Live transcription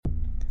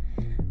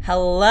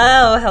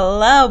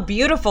Hello,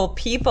 beautiful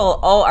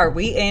people. Oh, are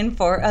we in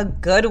for a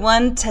good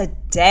one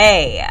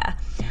today?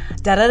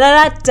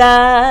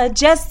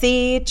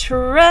 Jessie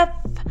Tripp.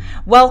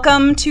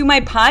 Welcome to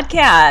my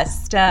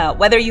podcast.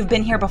 Whether you've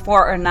been here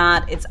before or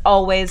not, it's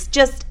always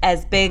just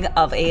as big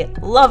of a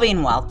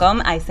loving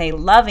welcome. I say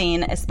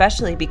loving,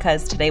 especially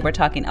because today we're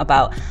talking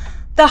about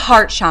the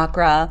heart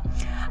chakra.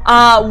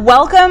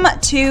 Welcome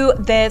to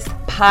this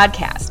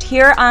podcast.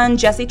 Here on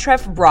Jessie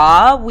Tripp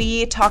Raw,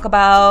 we talk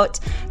about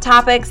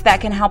topics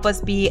that can help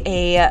us be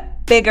a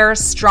bigger,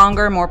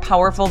 stronger, more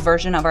powerful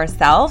version of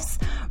ourselves.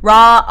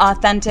 Raw,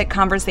 authentic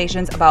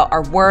conversations about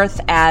our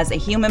worth as a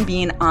human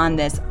being on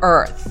this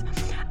earth.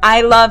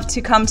 I love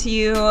to come to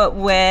you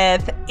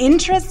with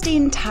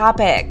interesting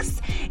topics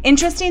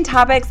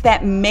that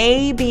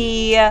may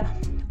be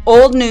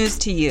old news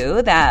to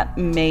you, that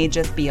may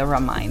just be a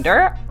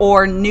reminder,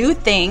 or new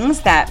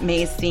things that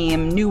may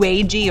seem new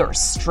agey or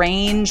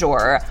strange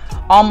or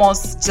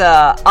almost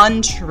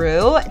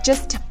untrue,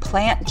 just to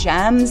plant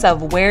gems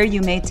of where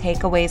you may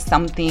take away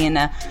something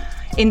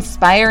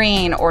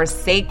inspiring or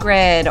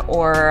sacred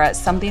or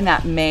something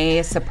that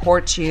may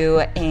support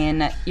you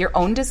in your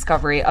own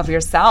discovery of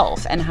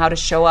yourself and how to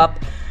show up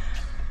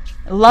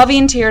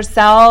loving to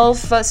yourself,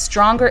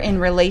 stronger in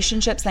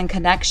relationships and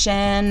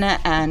connection,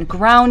 and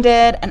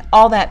grounded, and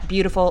all that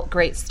beautiful,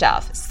 great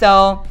stuff.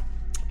 So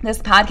this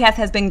podcast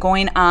has been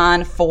going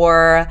on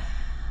for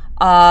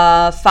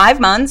 5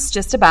 months,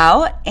 just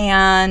about,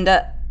 and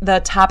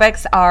the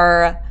topics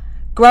are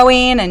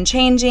growing and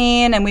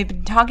changing, and we've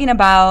been talking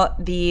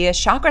about the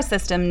chakra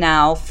system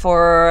now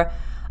for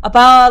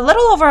about a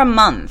little over a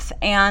month.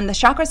 And the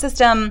chakra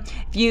system,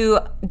 if you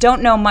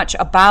don't know much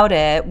about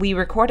it, we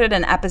recorded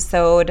an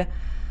episode,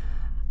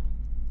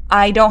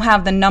 I don't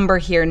have the number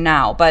here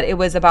now, but it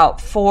was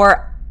about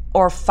 4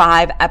 or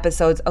 5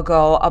 episodes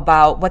ago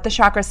about what the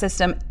chakra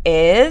system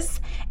is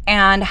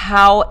and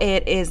how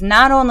it is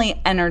not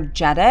only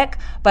energetic,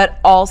 but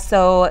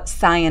also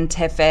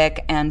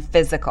scientific and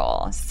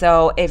physical.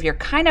 So if you're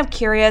kind of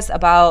curious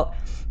about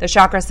the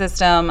chakra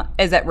system,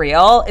 is it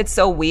real? It's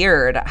so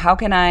weird. How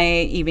can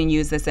I even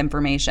use this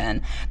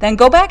information? Then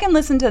go back and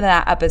listen to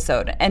that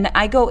episode. And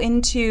I go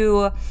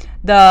into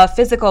the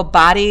physical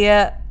body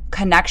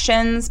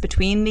connections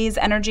between these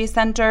energy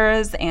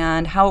centers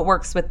and how it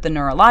works with the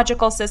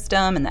neurological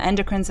system and the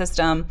endocrine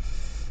system.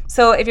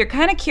 So if you're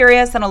kind of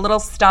curious and a little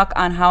stuck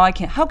on how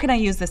can I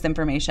use this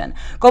information,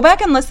 go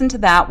back and listen to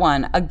that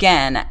one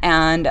again.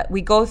 And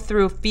we go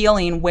through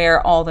feeling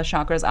where all the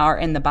chakras are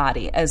in the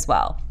body as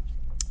well.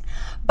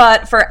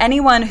 But for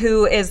anyone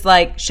who is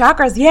like,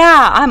 chakras,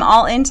 yeah, I'm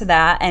all into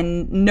that,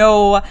 and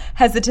no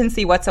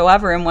hesitancy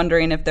whatsoever in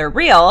wondering if they're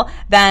real,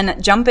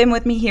 then jump in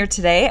with me here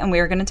today, and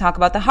we're going to talk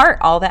about the heart,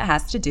 all that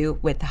has to do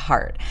with the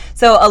heart.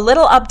 So a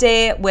little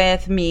update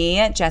with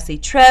me, Jessie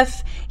Tripp,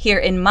 here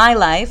in my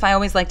life. I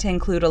always like to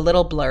include a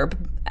little blurb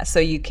so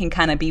you can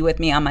kind of be with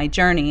me on my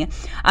journey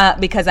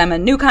because I'm a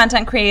new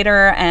content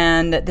creator,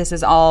 and this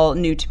is all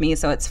new to me,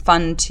 so it's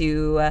fun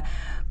to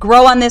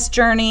grow on this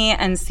journey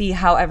and see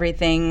how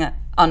everything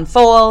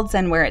unfolds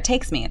and where it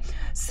takes me.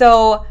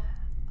 So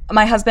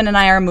my husband and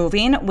I are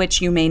moving,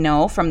 which you may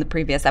know from the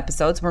previous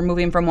episodes. We're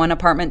moving from one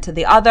apartment to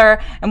the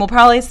other, and we'll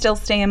probably still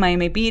stay in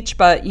Miami Beach,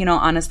 but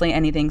honestly,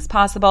 anything's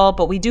possible.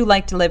 But we do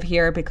like to live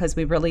here because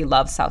we really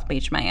love South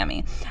Beach,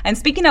 Miami. And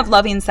speaking of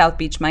loving South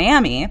Beach,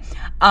 Miami,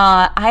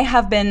 I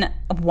have been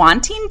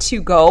wanting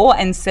to go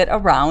and sit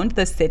around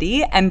the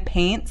city and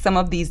paint some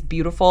of these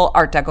beautiful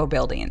Art Deco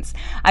buildings.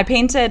 I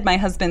painted my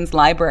husband's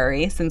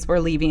library since we're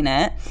leaving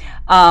it.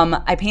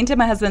 I painted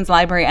my husband's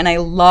library, and I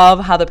love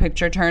how the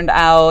picture turned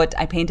out.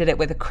 I painted it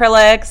with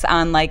acrylics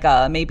on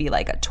maybe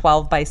a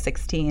 12 by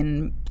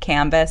 16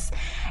 canvas,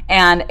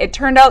 and it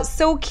turned out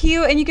so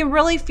cute, and you can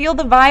really feel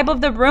the vibe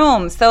of the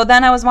room. So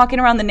then I was walking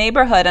around the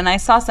neighborhood, and I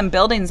saw some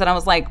buildings, and I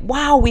was like,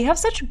 wow, we have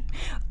such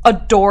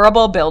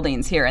adorable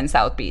buildings here in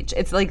South Beach.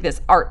 It's like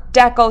this Art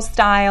Deco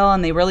style,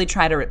 and they really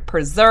try to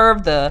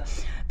preserve the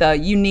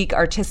unique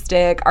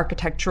artistic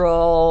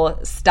architectural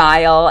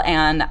style.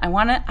 And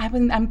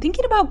I'm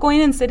thinking about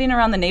going and sitting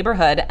around the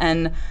neighborhood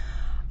and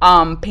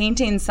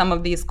painting some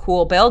of these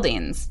cool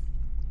buildings.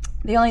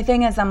 The only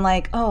thing is I'm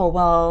like, oh,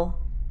 well,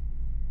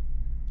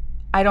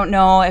 I don't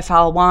know if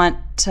I'll want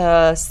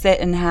to sit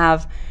and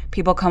have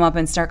people come up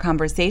and start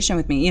conversation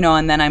with me,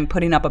 and then I'm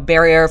putting up a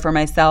barrier for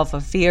myself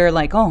of fear,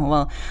 like, oh,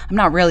 well, I'm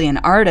not really an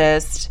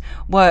artist.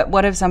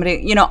 What if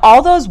somebody,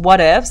 all those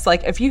what ifs,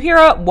 like if you hear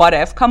a what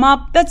if come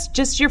up, that's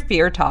just your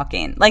fear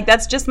talking. Like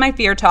that's just my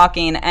fear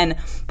talking and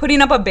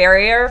putting up a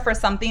barrier for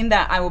something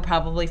that I will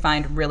probably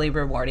find really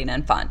rewarding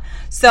and fun.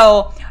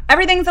 So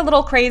everything's a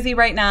little crazy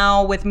right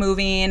now with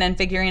moving and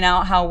figuring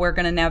out how we're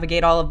going to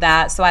navigate all of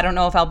that. So I don't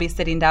know if I'll be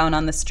sitting down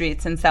on the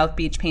streets in South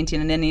Beach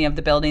painting in any of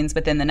the buildings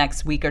within the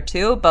next week or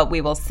two, but we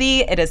will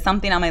see. It is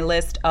something on my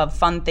list of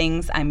fun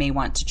things I may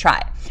want to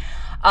try.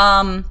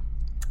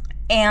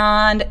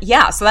 And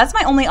yeah, so that's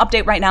my only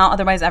update right now.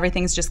 Otherwise,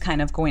 everything's just kind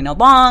of going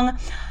along.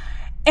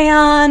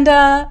 And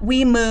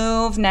we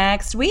move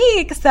next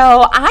week.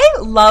 So I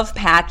love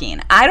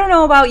packing. I don't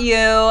know about you.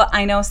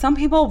 I know some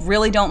people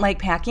really don't like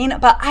packing,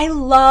 but I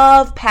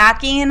love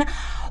packing.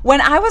 When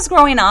I was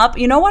growing up,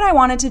 you know what I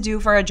wanted to do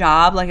for a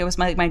job? Like it was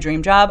my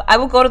dream job. I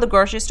would go to the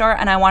grocery store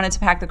and I wanted to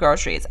pack the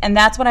groceries. And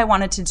that's what I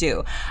wanted to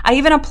do. I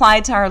even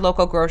applied to our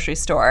local grocery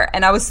store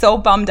and I was so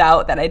bummed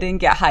out that I didn't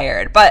get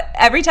hired. But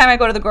every time I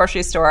go to the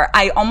grocery store,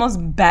 I almost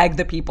beg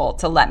the people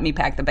to let me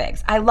pack the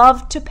bags. I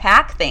love to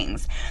pack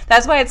things.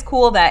 That's why it's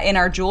cool that in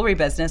our jewelry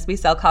business, we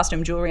sell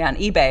costume jewelry on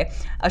eBay,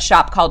 a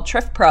shop called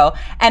Thrift Pro,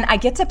 and I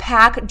get to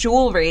pack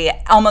jewelry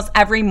almost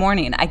every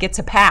morning. I get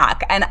to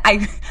pack and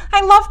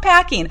I love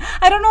packing.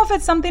 I don't know if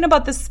it's something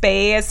about the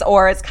space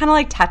or it's kind of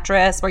like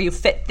Tetris where you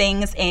fit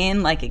things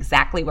in like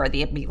exactly where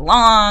they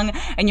belong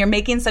and you're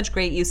making such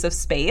great use of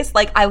space.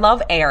 Like I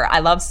love air. I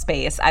love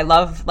space. I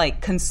love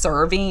like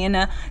conserving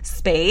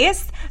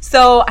space.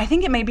 So I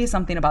think it may be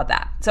something about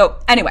that. So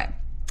anyway,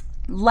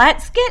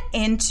 let's get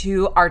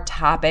into our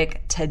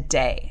topic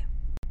today.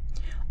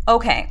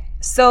 Okay,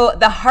 so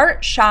the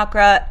heart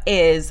chakra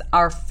is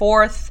our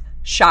fourth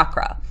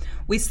chakra.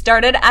 We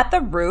started at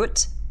the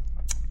root,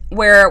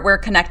 where we're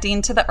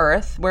connecting to the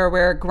earth, where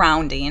we're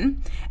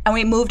grounding. And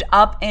we moved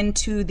up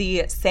into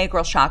the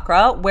sacral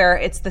chakra, where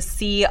it's the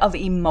sea of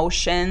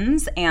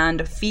emotions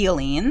and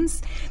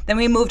feelings. Then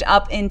we moved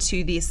up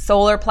into the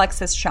solar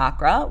plexus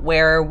chakra,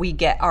 where we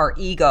get our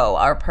ego,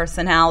 our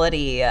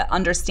personality,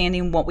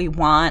 understanding what we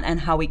want and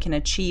how we can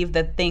achieve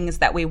the things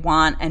that we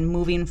want and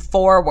moving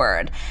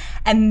forward.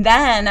 And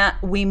then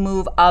we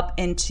move up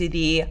into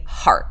the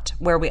heart,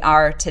 where we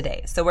are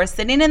today. So we're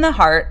sitting in the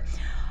heart.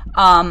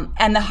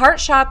 And the heart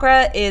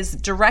chakra is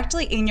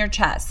directly in your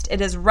chest. It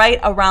is right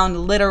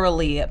around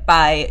literally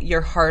by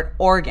your heart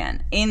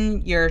organ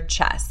in your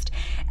chest.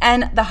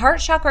 And the heart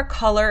chakra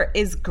color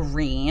is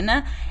green.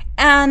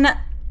 And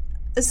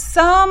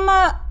some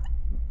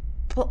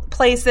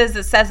places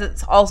it says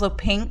it's also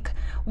pink,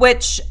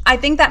 which I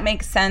think that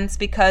makes sense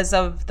because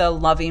of the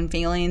loving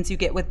feelings you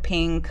get with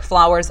pink.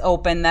 Flowers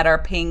open that are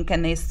pink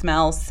and they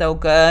smell so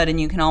good, and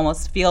you can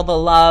almost feel the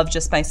love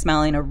just by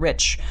smelling a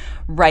rich,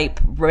 ripe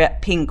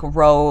pink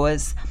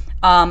rose.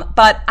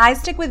 But I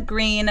stick with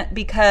green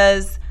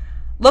because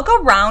look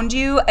around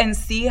you and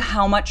see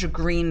how much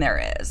green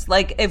there is.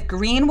 Like if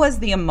green was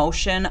the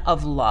emotion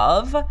of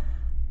love,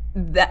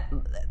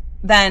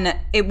 then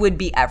it would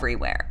be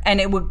everywhere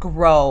and it would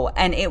grow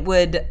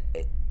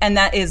and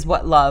that is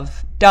what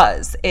love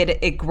does.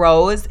 It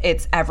grows,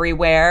 it's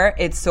everywhere,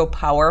 it's so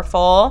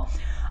powerful.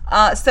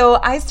 So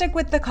I stick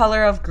with the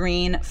color of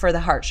green for the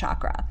heart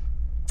chakra.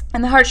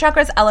 And the heart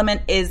chakra's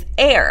element is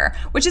air,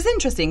 which is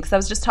interesting because I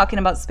was just talking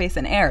about space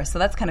and air. So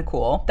that's kind of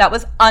cool. That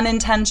was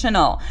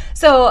unintentional.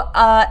 So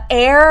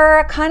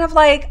air, kind of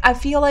like, I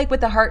feel like with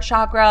the heart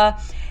chakra,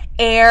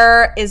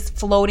 air is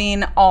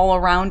floating all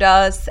around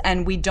us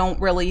and we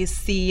don't really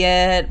see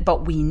it,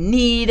 but we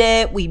need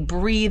it. We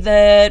breathe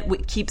it.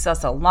 It keeps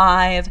us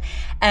alive.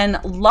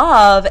 And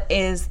love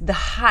is the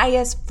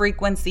highest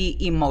frequency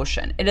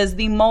emotion. It is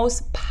the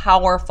most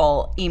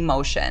powerful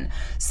emotion.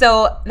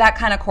 So that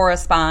kind of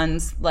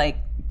corresponds like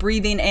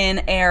breathing in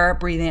air,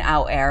 breathing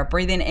out air,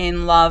 breathing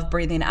in love,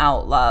 breathing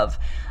out love.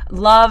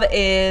 Love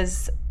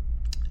is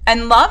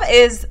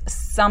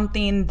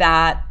something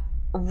that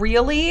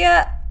really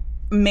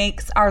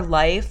makes our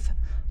life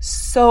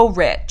so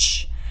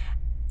rich,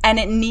 and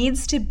it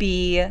needs to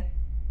be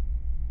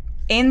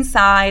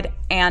inside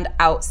and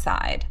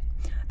outside.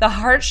 The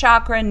heart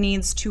chakra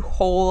needs to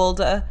hold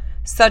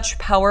such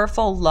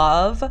powerful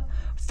love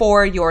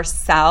for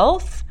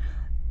yourself,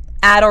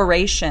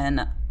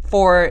 adoration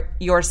for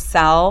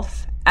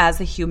yourself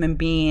as a human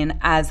being,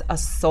 as a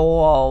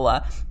soul,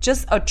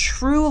 just a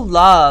true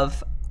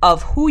love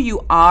of who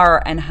you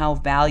are and how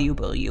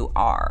valuable you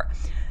are.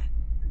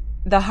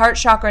 The heart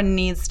chakra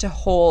needs to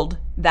hold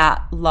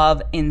that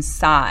love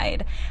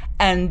inside.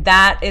 And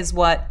that is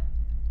what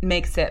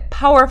makes it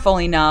powerful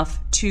enough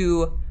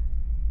to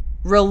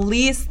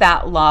release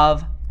that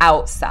love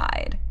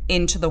outside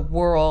into the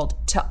world,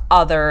 to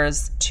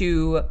others,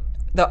 to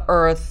the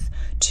earth,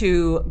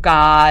 to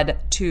God,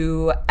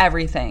 to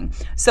everything.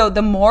 So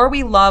the more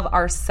we love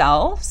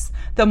ourselves,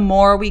 the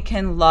more we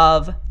can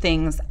love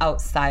things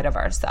outside of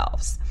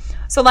ourselves.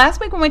 So last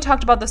week when we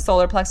talked about the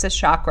solar plexus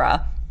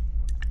chakra,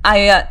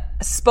 I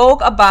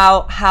spoke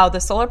about how the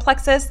solar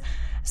plexus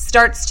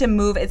starts to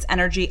move its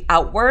energy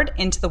outward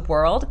into the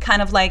world,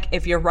 kind of like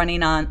if you're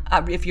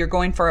if you're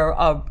going for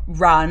a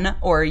run,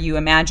 or you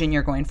imagine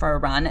you're going for a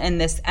run, and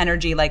this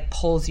energy like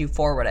pulls you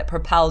forward, it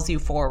propels you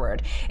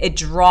forward, it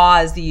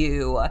draws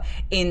you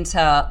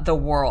into the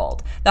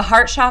world. The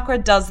heart chakra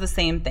does the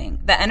same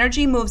thing. The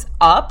energy moves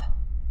up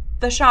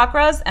the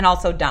chakras and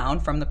also down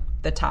from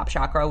the top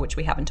chakra, which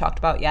we haven't talked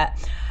about yet.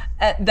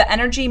 The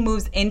energy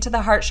moves into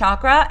the heart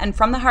chakra, and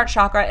from the heart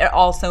chakra, it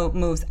also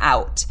moves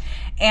out.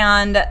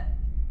 And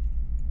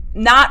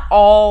not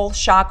all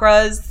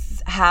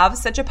chakras have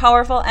such a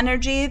powerful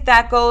energy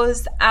that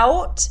goes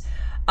out.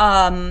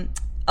 A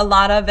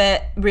lot of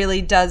it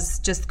really does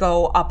just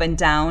go up and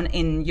down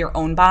in your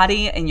own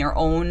body, in your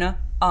own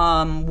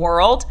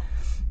world.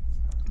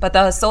 But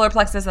the solar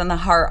plexus and the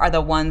heart are the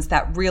ones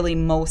that really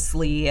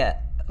mostly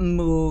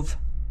move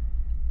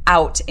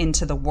out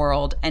into the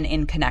world and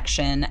in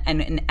connection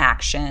and in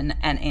action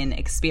and in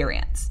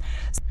experience.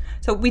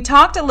 So we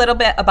talked a little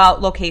bit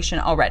about location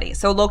already.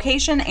 So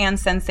location and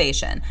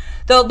sensation.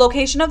 The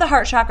location of the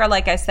heart chakra,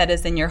 like I said,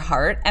 is in your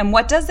heart. And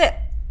what does it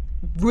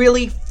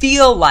really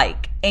feel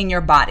like in your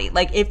body?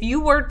 Like if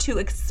you were to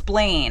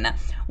explain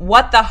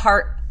what the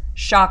heart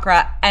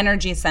chakra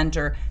energy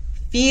center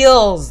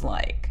feels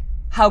like,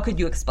 how could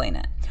you explain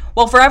it?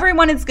 Well, for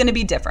everyone, it's going to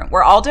be different.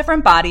 We're all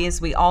different bodies.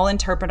 We all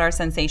interpret our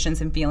sensations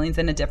and feelings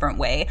in a different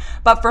way.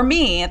 But for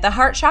me, the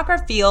heart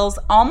chakra feels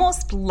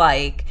almost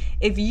like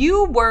if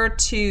you were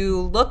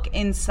to look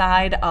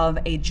inside of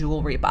a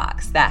jewelry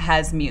box that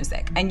has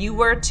music, and you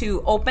were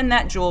to open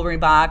that jewelry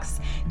box,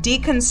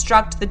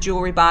 deconstruct the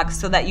jewelry box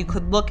so that you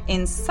could look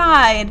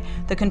inside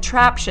the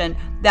contraption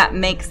that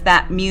makes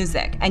that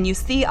music. And you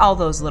see all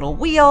those little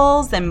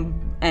wheels and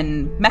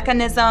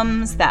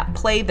mechanisms that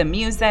play the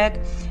music.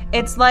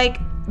 It's like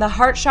the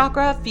heart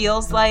chakra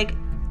feels like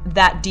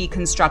that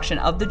deconstruction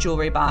of the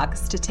jewelry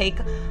box to take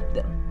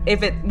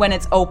when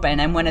it's open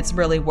and when it's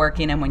really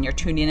working and when you're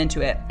tuning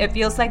into it. It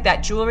feels like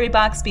that jewelry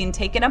box being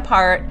taken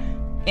apart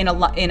in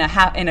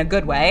a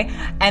good way,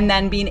 and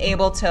then being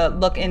able to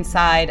look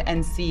inside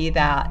and see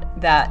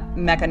that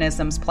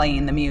mechanisms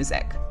playing the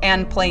music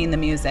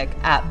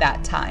at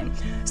that time.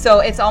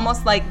 So it's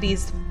almost like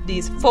these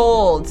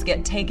folds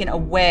get taken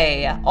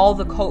away, all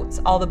the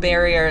coats, all the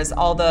barriers,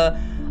 all the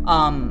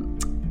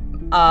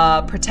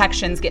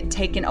protections get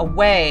taken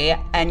away,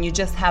 and you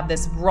just have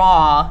this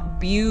raw,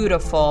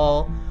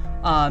 beautiful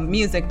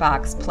music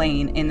box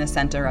playing in the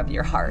center of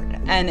your heart.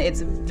 And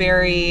it's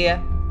very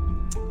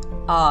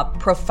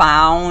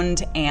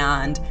profound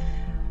and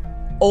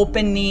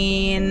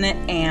opening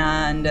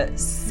and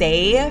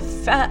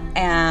safe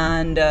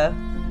and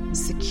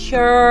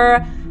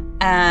secure.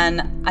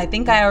 And I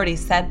think I already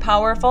said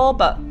powerful,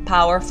 but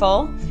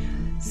powerful.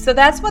 So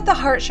that's what the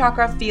heart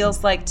chakra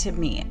feels like to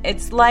me.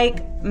 It's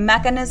like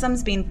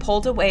mechanisms being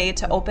pulled away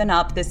to open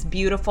up this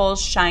beautiful,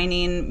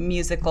 shining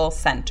musical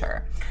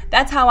center.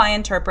 That's how I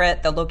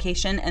interpret the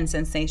location and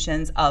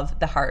sensations of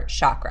the heart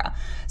chakra.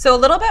 So a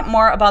little bit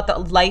more about the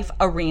life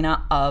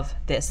arena of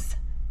this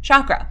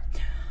chakra.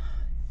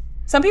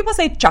 Some people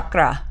say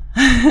chakra.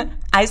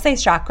 I say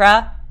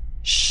chakra,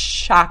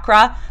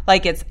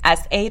 like it's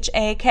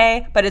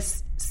S-H-A-K, but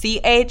it's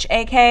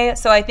C-H-A-K.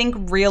 So I think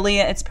really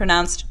it's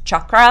pronounced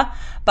chakra,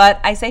 but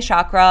I say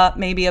chakra.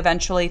 Maybe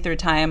eventually through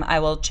time I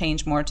will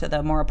change more to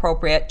the more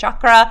appropriate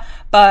chakra,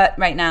 but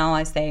right now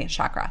I say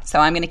chakra. So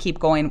I'm going to keep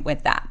going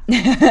with that.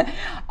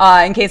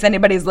 In case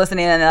anybody's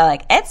listening and they're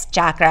like, it's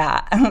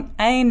chakra.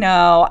 I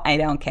know, I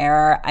don't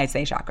care. I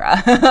say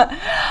chakra.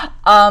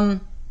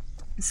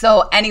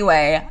 So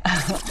anyway,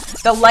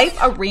 the life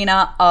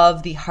arena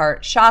of the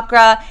heart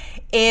chakra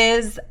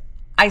is,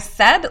 I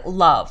said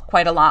love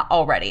quite a lot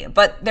already,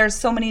 but there's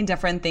so many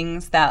different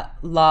things that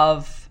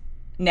love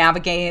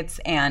navigates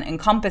and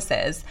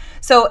encompasses.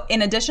 So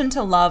in addition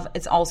to love,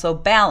 it's also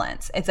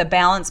balance. It's a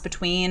balance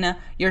between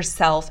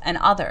yourself and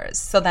others.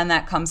 So then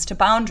that comes to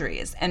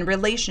boundaries and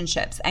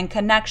relationships and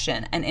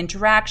connection and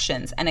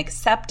interactions and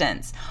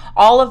acceptance,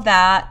 all of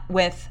that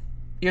with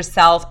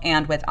yourself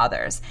and with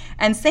others.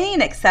 And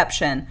saying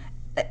acceptance,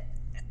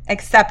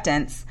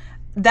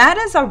 that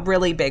is a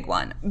really big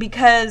one,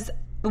 because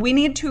we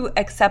need to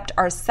accept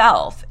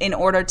ourselves in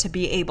order to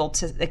be able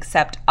to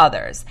accept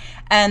others.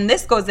 And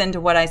this goes into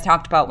what I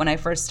talked about when I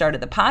first started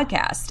the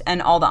podcast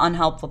and all the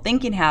unhelpful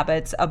thinking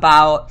habits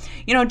about,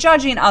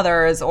 judging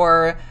others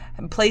or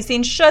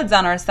placing shoulds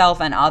on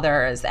ourselves and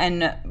others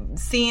and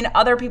seeing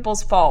other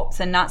people's faults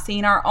and not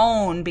seeing our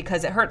own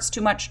because it hurts too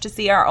much to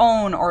see our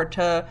own or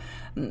to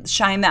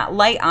shine that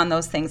light on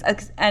those things.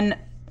 And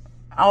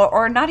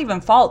or not even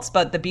faults,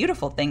 but the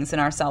beautiful things in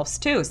ourselves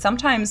too.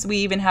 Sometimes we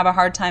even have a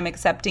hard time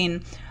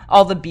accepting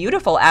all the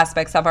beautiful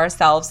aspects of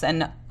ourselves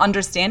and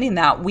understanding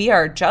that we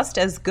are just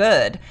as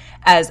good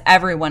as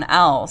everyone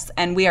else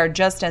and we are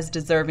just as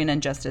deserving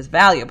and just as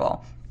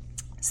valuable.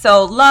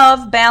 So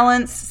love,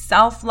 balance,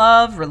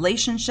 self-love,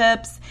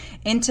 relationships,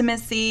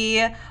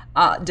 intimacy,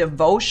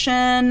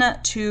 devotion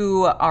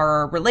to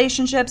our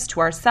relationships, to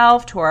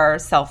ourselves, to our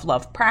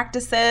self-love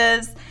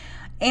practices.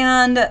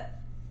 And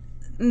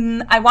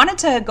I wanted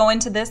to go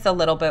into this a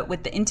little bit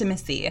with the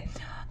intimacy.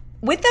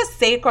 With the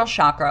sacral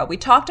chakra, we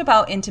talked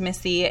about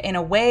intimacy in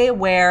a way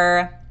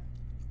where,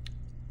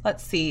 with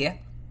the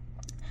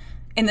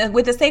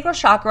sacral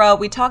chakra,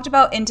 we talked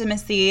about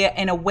intimacy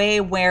in a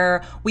way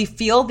where we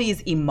feel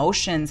these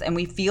emotions and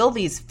we feel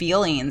these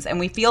feelings and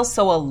we feel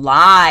so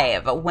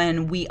alive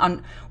when we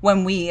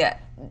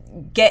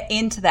get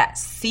into that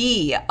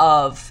sea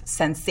of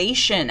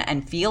sensation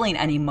and feeling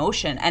and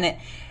emotion, and it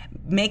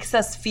makes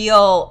us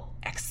feel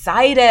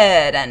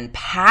excited and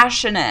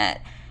passionate.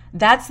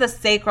 That's the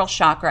sacral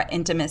chakra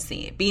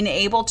intimacy, being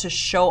able to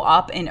show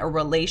up in a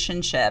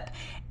relationship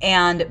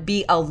and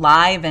be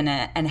alive in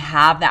it and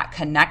have that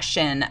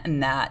connection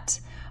and that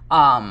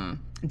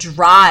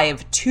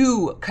drive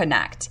to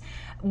connect.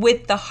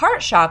 with the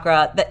heart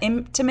chakra, the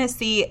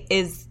intimacy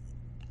is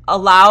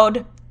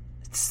allowed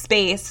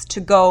space to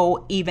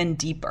go even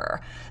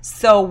deeper.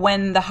 So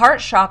when the heart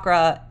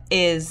chakra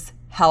is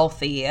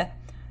healthy,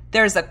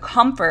 there's a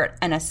comfort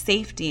and a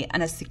safety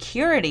and a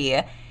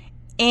security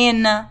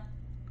in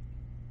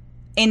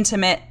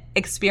intimate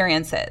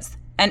experiences.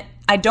 And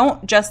I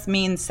don't just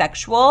mean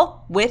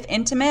sexual with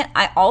intimate,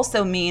 I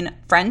also mean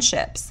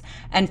friendships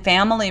and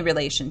family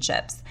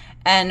relationships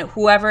and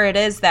whoever it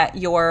is that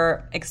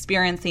you're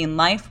experiencing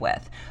life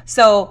with.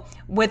 So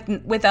with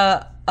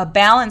a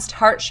balanced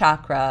heart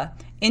chakra,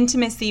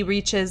 intimacy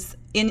reaches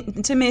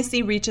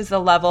a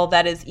level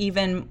that is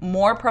even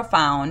more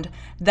profound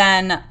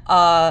than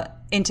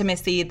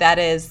intimacy that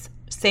is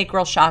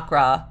sacral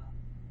chakra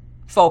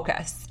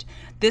focused.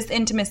 This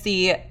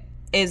intimacy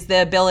is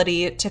the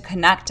ability to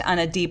connect on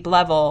a deep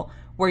level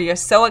where you're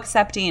so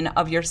accepting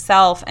of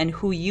yourself and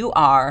who you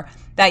are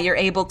that you're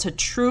able to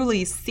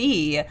truly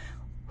see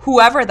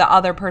whoever the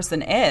other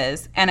person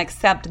is and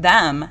accept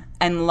them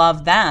and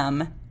love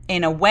them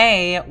in a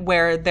way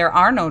where there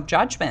are no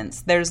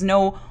judgments. There's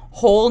no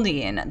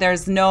holding.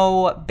 There's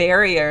no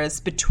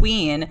barriers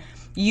between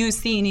you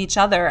seeing each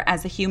other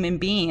as a human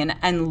being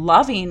and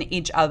loving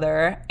each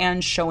other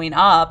and showing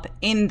up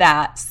in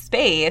that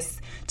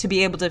space to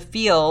be able to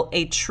feel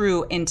a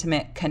true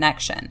intimate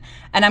connection.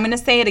 And I'm going to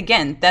say it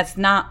again, that's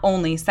not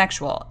only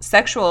sexual.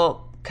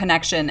 Sexual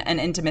connection and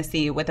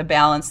intimacy with a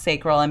balanced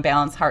sacral and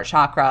balanced heart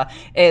chakra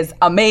is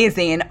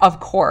amazing. Of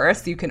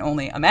course, you can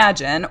only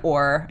imagine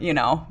or,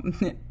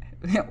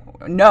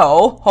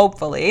 no,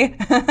 hopefully.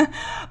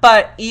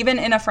 But even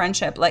in a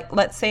friendship, like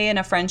let's say in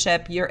a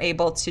friendship, you're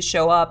able to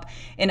show up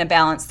in a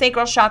balanced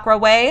sacral chakra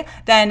way,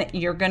 then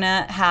you're going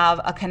to have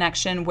a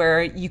connection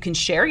where you can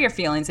share your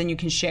feelings and you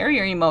can share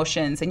your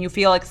emotions and you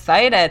feel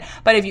excited.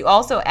 But if you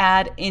also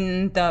add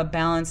in the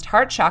balanced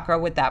heart chakra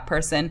with that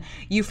person,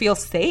 you feel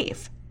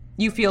safe.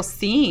 You feel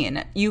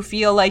seen. You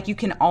feel like you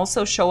can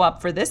also show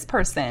up for this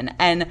person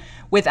and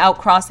without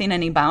crossing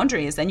any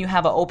boundaries. And you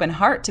have an open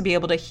heart to be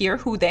able to hear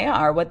who they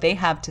are, what they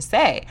have to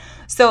say.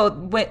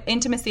 So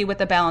intimacy with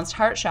the balanced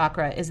heart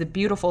chakra is a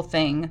beautiful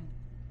thing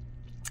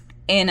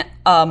in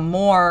a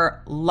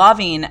more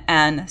loving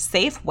and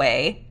safe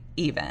way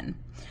even.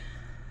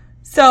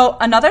 So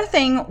another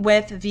thing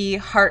with the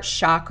heart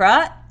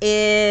chakra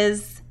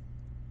is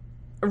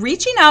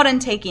reaching out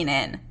and taking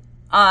in.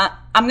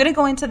 I'm going to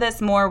go into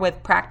this more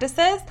with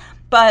practices,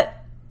 but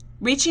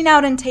reaching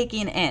out and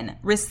taking in,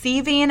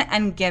 receiving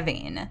and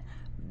giving,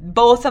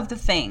 both of the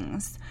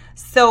things.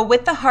 So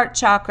with the heart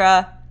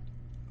chakra,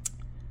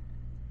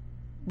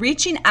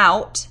 reaching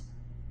out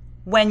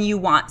when you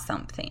want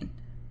something.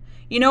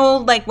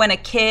 Like when a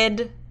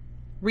kid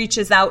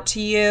reaches out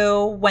to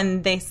you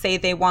when they say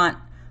they want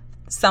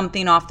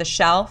something off the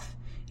shelf,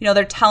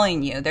 they're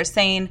telling you, they're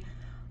saying,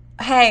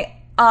 hey,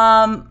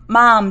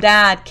 Mom,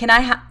 Dad,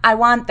 I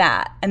want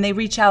that. And they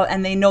reach out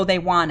and they know they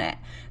want it.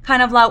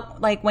 Kind of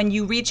like when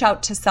you reach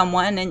out to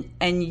someone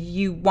and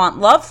you want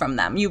love from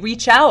them. You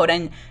reach out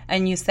and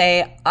you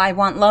say, I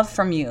want love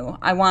from you.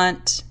 I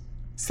want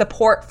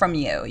support from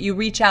you. You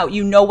reach out,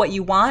 you know what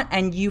you want,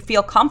 and you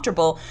feel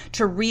comfortable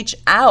to reach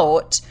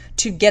out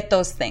to get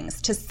those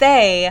things. To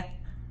say,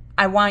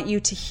 I want you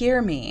to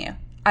hear me.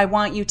 I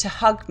want you to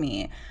hug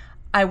me.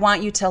 I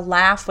want you to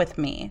laugh with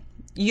me.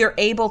 You're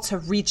able to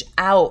reach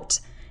out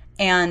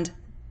and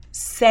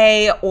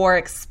say or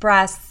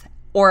express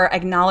or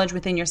acknowledge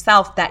within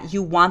yourself that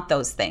you want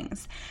those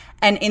things.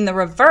 And in the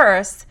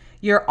reverse,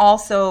 you're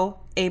also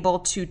able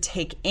to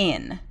take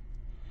in.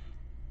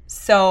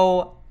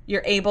 So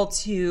you're able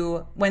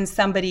to, when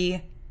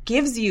somebody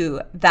gives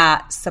you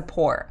that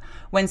support,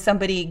 when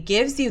somebody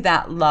gives you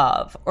that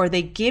love, or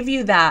they give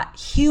you that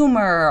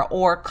humor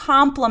or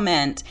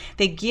compliment,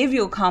 they give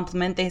you a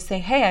compliment, they say,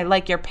 hey, I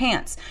like your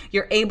pants.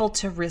 You're able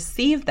to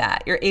receive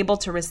that. You're able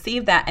to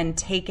receive that and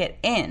take it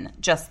in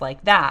just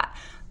like that.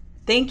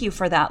 Thank you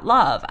for that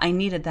love. I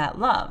needed that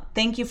love.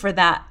 Thank you for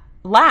that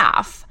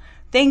laugh.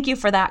 Thank you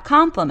for that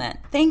compliment.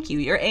 Thank you.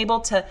 You're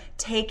able to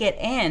take it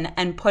in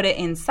and put it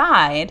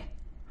inside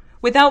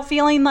without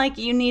feeling like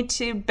you need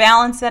to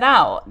balance it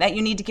out, that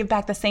you need to give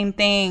back the same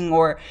thing,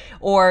 or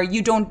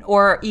you don't,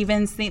 or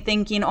even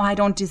thinking, oh, I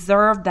don't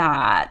deserve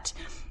that.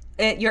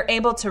 You're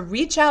able to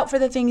reach out for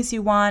the things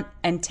you want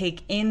and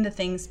take in the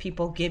things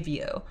people give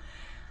you.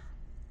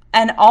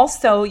 And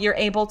also you're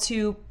able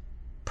to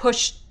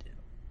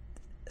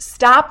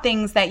stop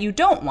things that you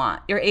don't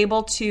want. You're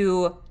able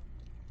to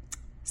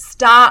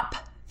stop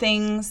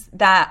things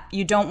that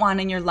you don't want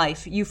in your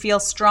life. You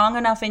feel strong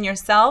enough in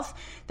yourself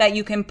that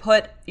you can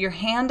put your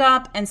hand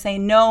up and say,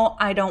 no,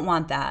 I don't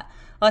want that.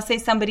 Let's say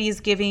somebody is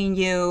giving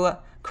you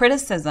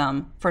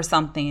criticism for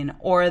something,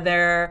 or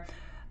they're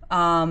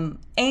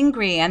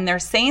angry and they're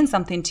saying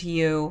something to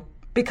you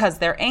because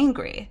they're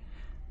angry.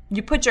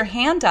 You put your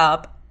hand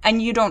up and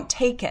you don't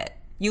take it.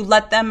 You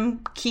let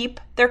them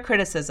keep their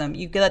criticism.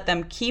 You let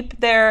them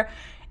keep their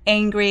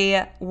angry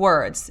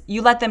words.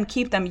 You let them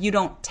keep them. You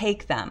don't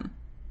take them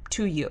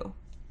to you.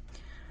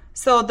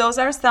 So those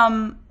are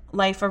some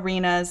life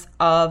arenas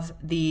of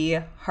the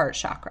heart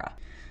chakra.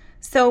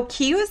 So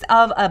cues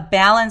of a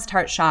balanced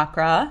heart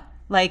chakra,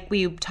 like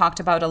we talked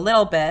about a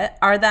little bit,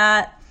 are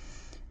that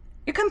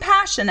you're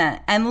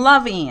compassionate and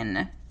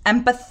loving,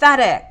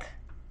 empathetic.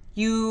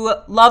 You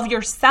love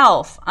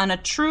yourself on a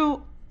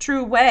true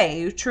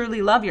way. You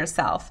truly love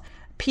yourself.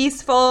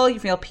 Peaceful, you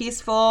feel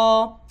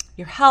peaceful.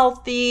 You're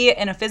healthy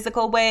in a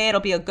physical way.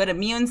 It'll be a good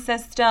immune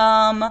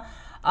system,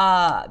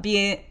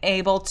 be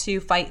able to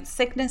fight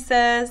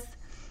sicknesses.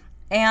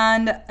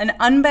 And an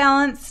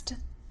unbalanced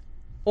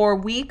or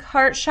weak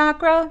heart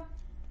chakra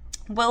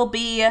will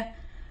be,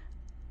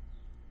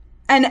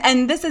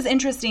 and this is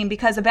interesting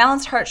because a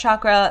balanced heart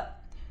chakra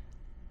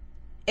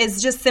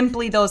is just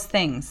simply those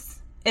things.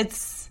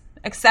 It's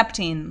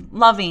accepting,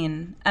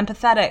 loving,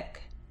 empathetic,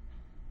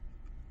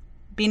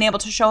 being able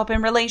to show up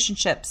in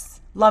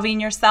relationships,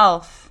 loving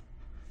yourself,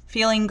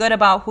 feeling good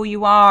about who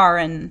you are,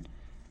 and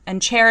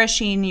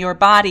cherishing your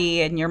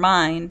body and your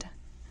mind.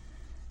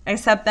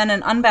 Except then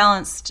an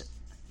unbalanced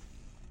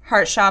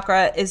heart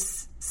chakra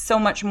is so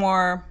much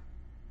more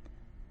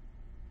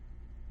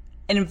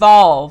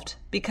involved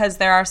because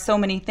there are so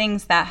many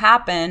things that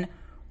happen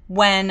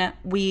when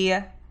we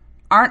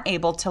aren't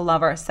able to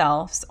love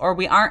ourselves, or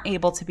we aren't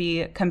able to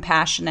be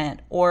compassionate,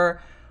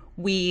 or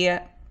we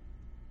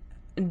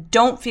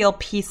don't feel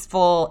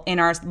peaceful in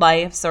our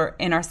lives or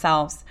in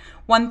ourselves.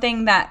 One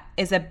thing that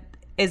is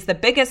the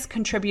biggest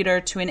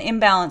contributor to an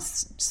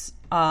imbalanced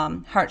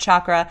heart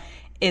chakra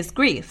is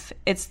grief.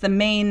 It's the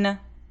main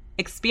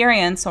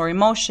experience or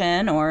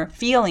emotion or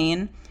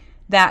feeling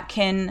that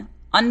can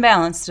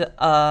unbalance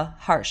a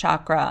heart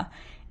chakra.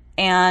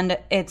 And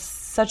it's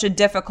such a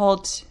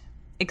difficult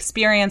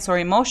experience or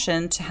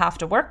emotion to have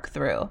to work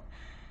through.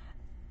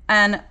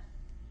 And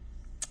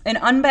an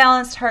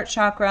unbalanced heart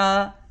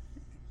chakra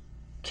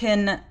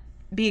can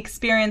be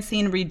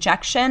experiencing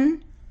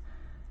rejection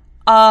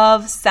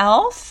of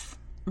self,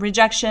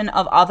 rejection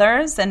of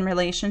others and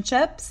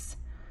relationships,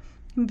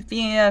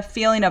 be a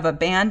feeling of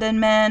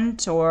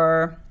abandonment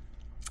or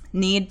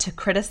need to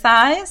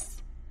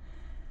criticize.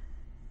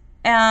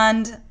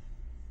 And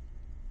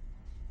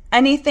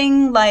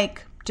anything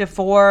like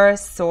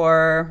divorce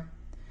or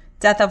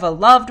death of a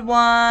loved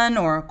one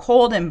or a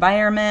cold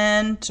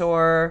environment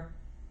or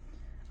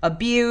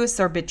abuse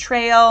or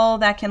betrayal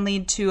that can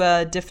lead to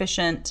a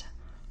deficient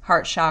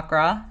heart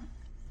chakra,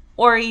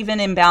 or even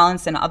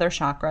imbalance in other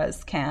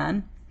chakras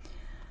can.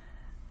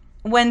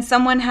 When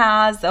someone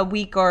has a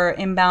weak or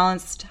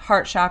imbalanced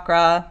heart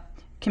chakra,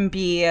 can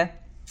be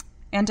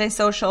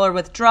antisocial or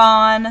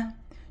withdrawn,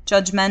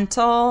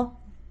 judgmental,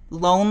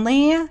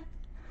 lonely,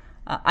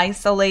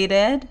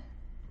 isolated.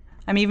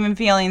 I'm even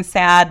feeling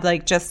sad,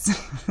 like just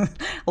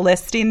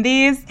listing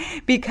these,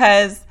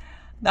 because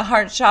the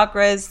heart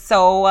chakra is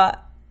so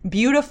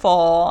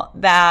beautiful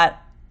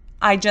that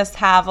I just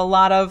have a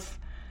lot of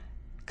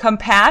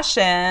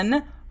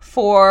compassion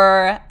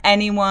for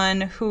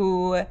anyone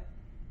who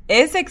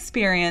is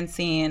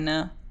experiencing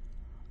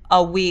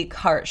a weak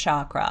heart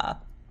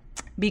chakra,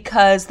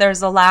 because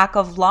there's a lack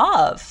of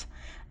love.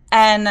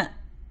 And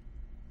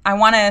I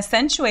want to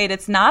accentuate,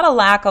 it's not a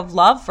lack of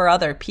love for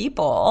other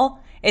people.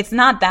 It's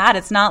not that.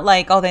 It's not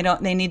like, oh,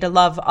 they need to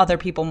love other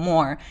people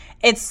more.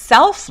 It's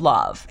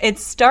self-love. It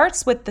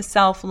starts with the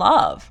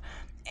self-love.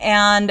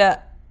 And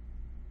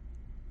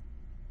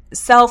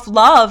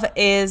self-love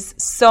is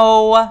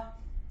so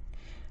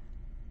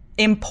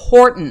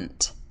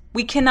important.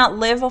 We cannot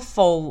live a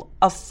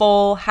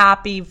full,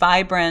 happy,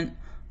 vibrant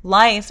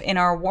life in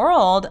our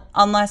world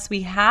unless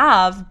we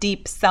have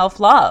deep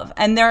self-love.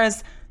 And there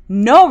is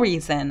no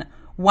reason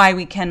why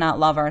we cannot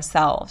love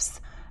ourselves.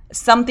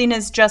 Something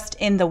is just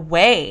in the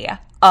way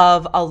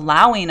of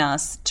allowing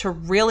us to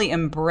really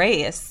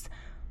embrace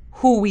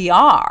who we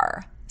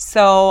are.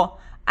 So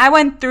I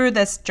went through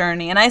this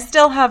journey, and I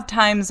still have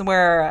times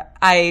where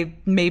I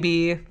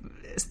maybe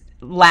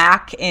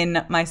lack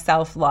in my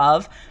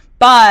self-love,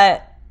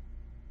 but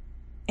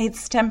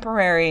it's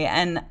temporary,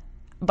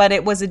 but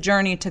it was a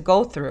journey to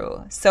go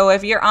through. So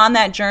if you're on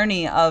that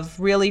journey of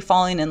really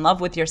falling in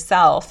love with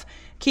yourself,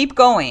 keep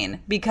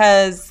going,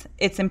 because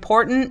it's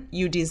important,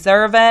 you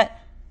deserve it,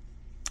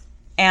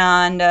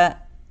 and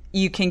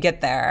you can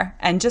get there.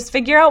 And just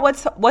figure out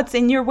what's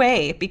in your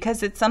way,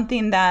 because it's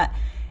something that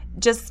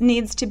just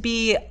needs to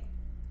be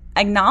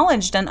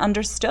acknowledged and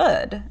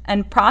understood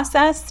and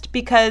processed,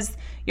 because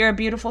you're a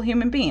beautiful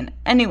human being.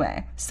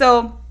 Anyway,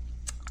 so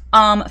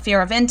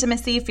fear of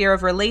intimacy, fear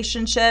of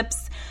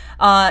relationships,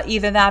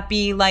 either that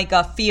be like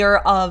a fear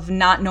of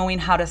not knowing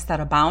how to set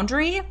a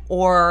boundary,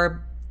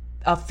 or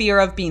a fear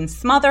of being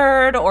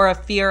smothered, or a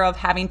fear of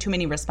having too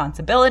many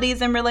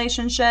responsibilities in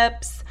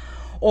relationships,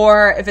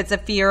 or if it's a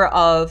fear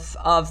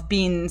of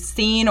being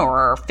seen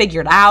or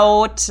figured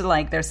out,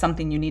 like there's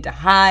something you need to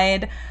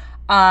hide.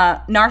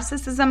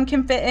 Narcissism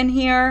can fit in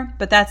here,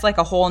 but that's like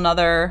a whole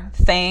nother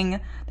thing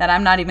that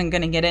I'm not even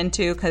going to get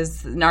into,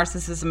 because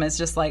narcissism is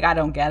just like, I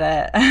don't get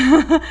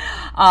it.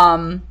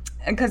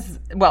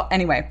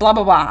 Anyway, blah,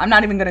 blah, blah. I'm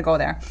not even going to go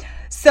there.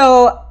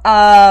 So,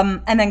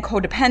 and then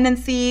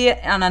codependency,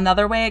 and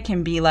another way it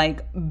can be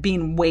like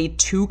being way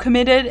too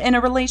committed in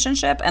a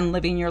relationship and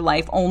living your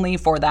life only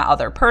for that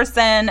other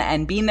person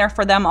and being there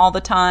for them all the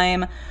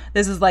time.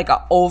 This is like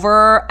a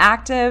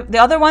overactive. The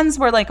other ones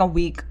were like a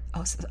weak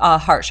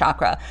heart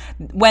chakra.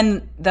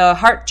 When the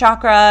heart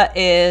chakra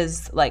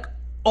is like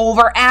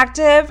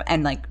overactive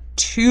and like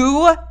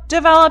too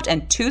developed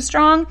and too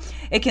strong,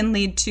 it can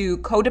lead to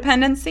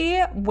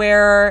codependency,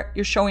 where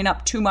you're showing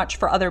up too much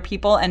for other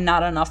people and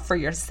not enough for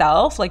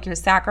yourself. Like you're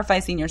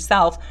sacrificing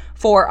yourself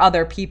for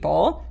other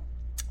people,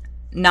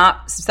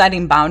 not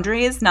setting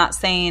boundaries, not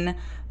saying,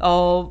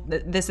 oh,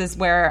 this is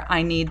where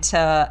I need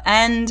to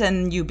end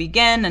and you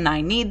begin, and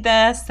I need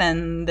this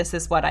and this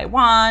is what I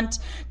want.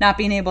 Not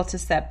being able to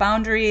set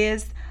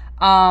boundaries,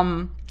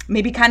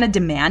 maybe kind of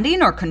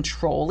demanding or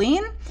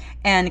controlling,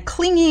 and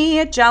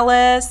clingy,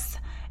 jealous,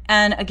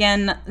 and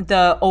again,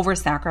 the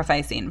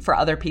over-sacrificing for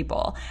other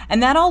people.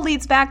 And that all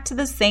leads back to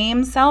the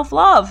same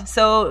self-love.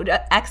 So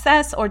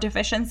excess or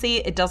deficiency,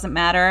 it doesn't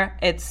matter.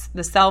 It's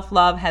the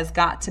self-love has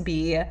got to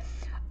be,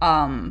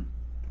 I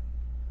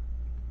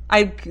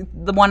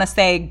want to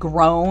say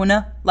grown,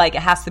 like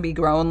it has to be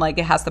grown, like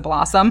it has to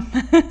blossom.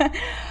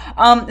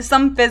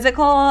 Some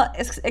physical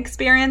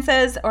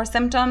experiences or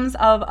symptoms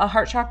of a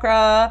heart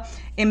chakra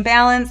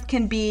imbalance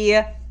can be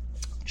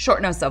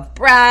shortness of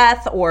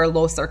breath or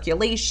low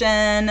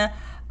circulation.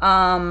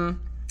 Asthma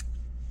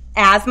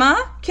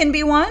can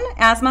be one.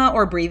 Asthma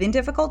or breathing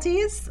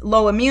difficulties,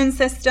 low immune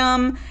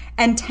system,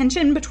 and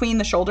tension between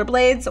the shoulder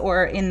blades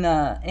or in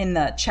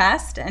the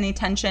chest. Any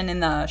tension in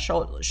the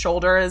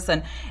shoulders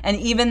and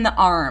even the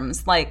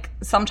arms. Like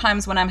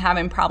sometimes when I'm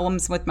having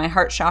problems with my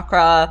heart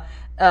chakra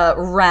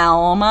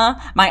realm,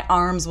 my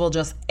arms will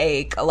just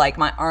ache. Like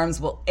my arms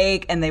will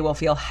ache and they will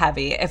feel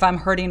heavy. If I'm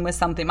hurting with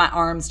something, my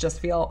arms just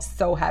feel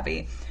so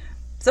heavy.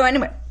 So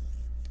anyway,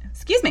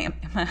 excuse me,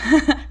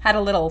 had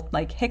a little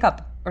like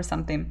hiccup or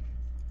something.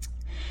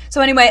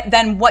 So anyway,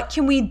 then what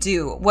can we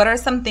do? What are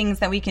some things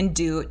that we can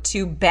do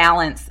to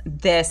balance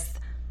this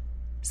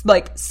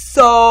like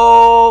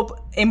so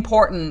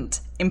important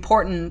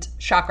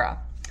chakra?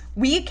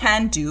 We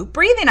can do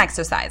breathing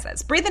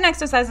exercises. Breathing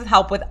exercises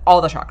help with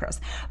all the chakras,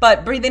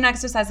 but breathing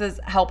exercises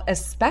help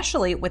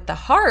especially with the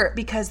heart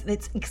because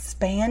it's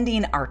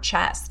expanding our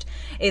chest.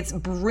 It's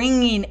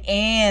bringing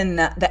in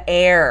the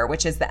air,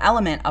 which is the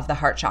element of the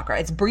heart chakra.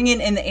 It's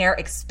bringing in the air,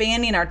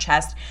 expanding our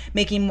chest,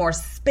 making more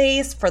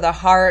space for the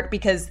heart,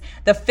 because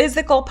the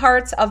physical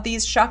parts of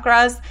these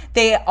chakras,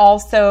 they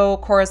also,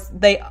 of course,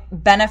 they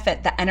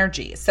benefit the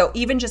energy. So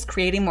even just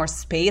creating more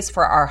space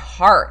for our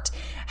heart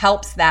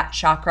helps that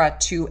chakra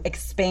to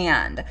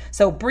expand.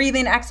 So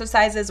breathing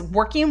exercises,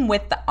 working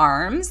with the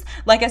arms.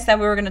 Like I said,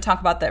 we were going to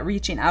talk about the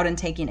reaching out and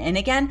taking in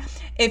again.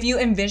 If you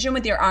envision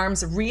with your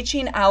arms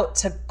reaching out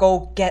to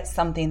go get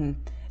something,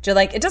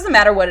 like it doesn't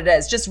matter what it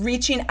is, just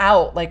reaching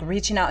out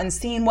and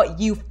seeing what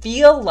you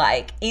feel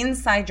like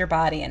inside your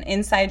body and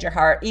inside your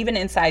heart, even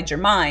inside your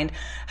mind,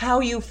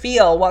 how you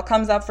feel, what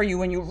comes up for you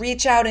when you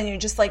reach out and you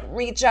just like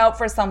reach out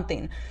for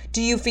something.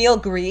 Do you feel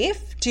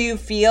grief? Do you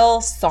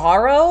feel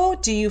sorrow?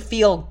 Do you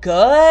feel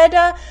good?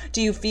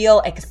 Do you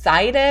feel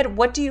excited?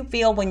 What do you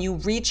feel when you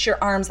reach your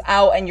arms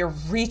out and you're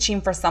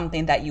reaching for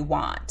something that you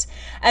want?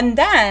 And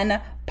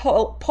then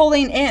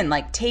pulling in,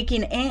 like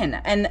taking in,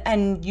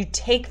 and you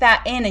take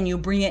that in and you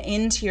bring it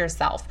into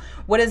yourself.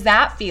 What does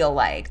that feel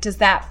like? Does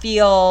that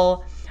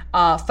feel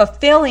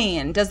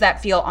fulfilling? Does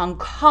that feel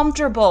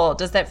uncomfortable?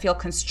 Does that feel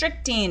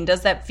constricting?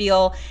 Does that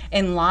feel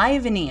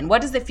enlivening?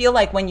 What does it feel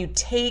like when you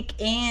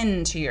take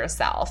into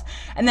yourself?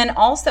 And then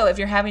also, if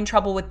you're having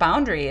trouble with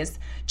boundaries,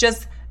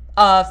 just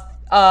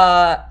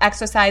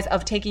exercise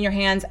of taking your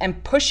hands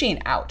and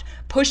pushing out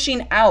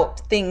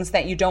things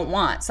that you don't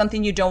want,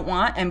 something you don't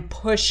want, and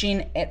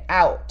pushing it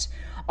out.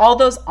 All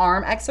those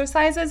arm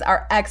exercises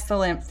are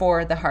excellent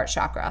for the heart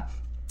chakra.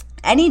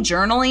 Any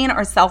journaling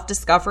or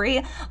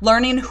self-discovery,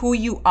 learning who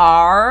you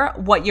are,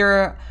 what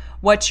your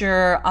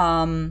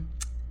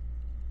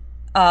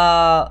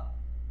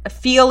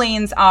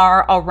feelings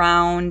are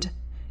around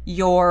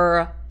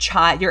your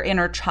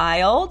inner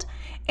child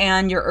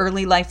and your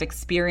early life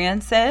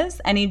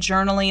experiences, any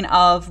journaling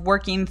of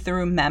working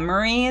through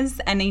memories,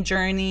 any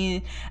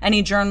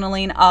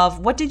journaling of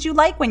what did you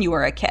like when you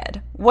were a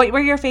kid? What were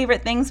your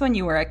favorite things when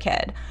you were a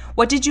kid?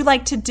 What did you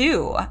like to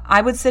do?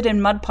 I would sit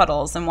in mud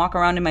puddles and walk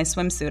around in my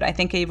swimsuit. I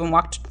think I even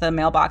walked to the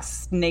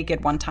mailbox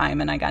naked one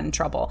time and I got in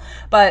trouble.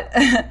 But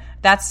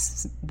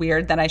that's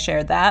weird that I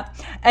shared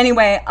that.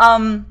 Anyway,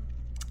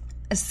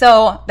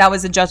 so that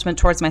was a judgment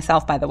towards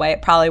myself, by the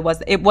way.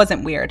 It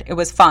wasn't weird. It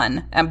was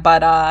fun.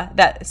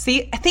 But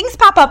things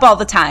pop up all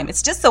the time.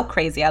 It's just so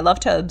crazy. I love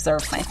to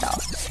observe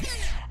myself.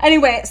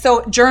 Anyway,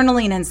 so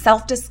journaling and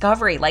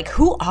self-discovery, like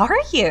who are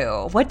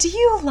you? What do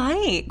you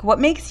like? What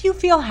makes you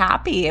feel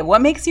happy?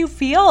 What makes you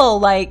feel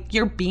like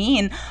you're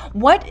being?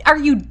 What are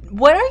you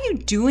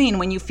doing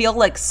when you feel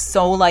like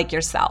so like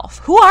yourself?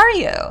 Who are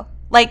you?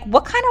 Like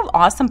what kind of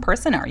awesome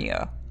person are you?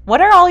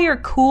 What are all your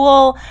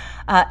cool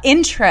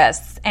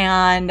interests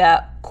and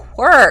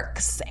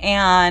quirks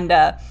and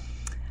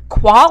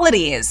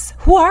qualities.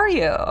 Who are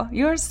you?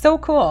 You're so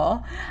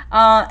cool.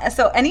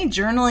 So any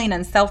journaling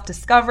and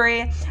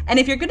self-discovery. And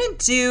if you're going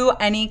to do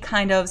any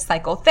kind of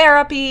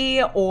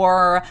psychotherapy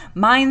or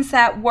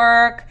mindset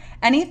work,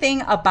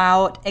 anything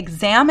about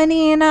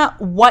examining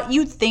what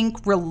you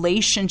think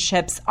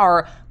relationships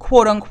are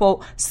quote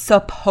unquote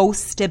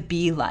supposed to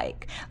be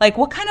like. Like,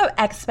 what kind of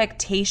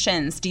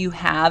expectations do you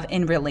have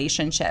in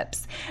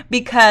relationships?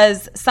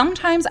 Because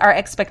sometimes our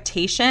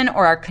expectation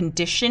or our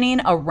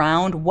conditioning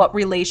around what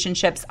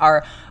relationships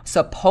are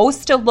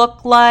supposed to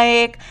look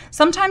like,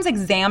 sometimes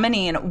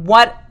examining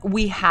what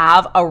we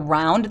have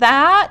around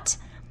that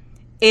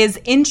is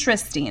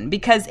interesting,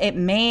 because it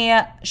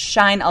may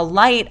shine a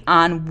light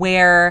on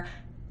where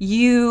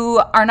you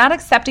are not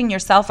accepting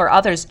yourself or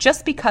others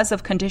just because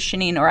of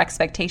conditioning or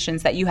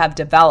expectations that you have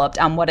developed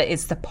on what it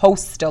is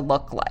supposed to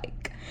look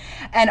like.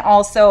 And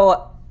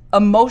also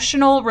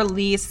emotional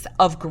release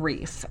of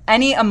grief.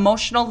 Any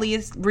emotional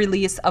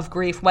release of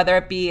grief, whether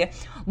it be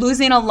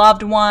losing a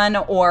loved one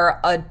or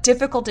a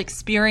difficult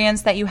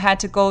experience that you had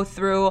to go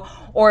through,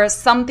 or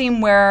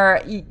something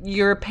where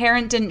your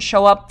parent didn't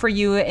show up for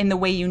you in the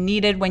way you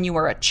needed when you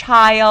were a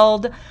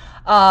child,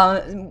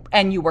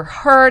 and you were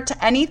hurt.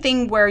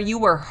 Anything where you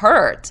were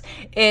hurt,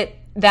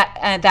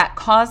 that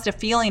caused a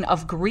feeling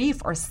of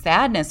grief or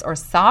sadness or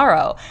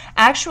sorrow.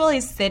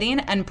 Actually sitting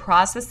and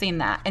processing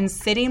that and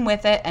sitting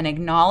with it and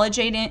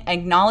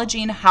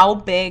acknowledging how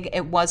big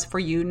it was for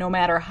you, no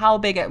matter how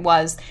big it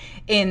was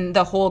in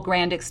the whole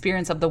grand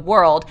experience of the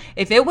world.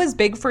 If it was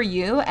big for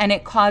you and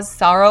it caused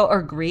sorrow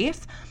or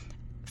grief,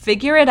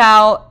 figure it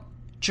out,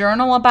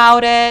 journal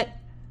about it,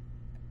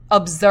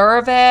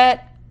 observe it,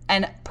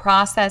 and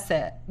process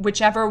it,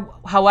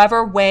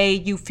 however way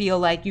you feel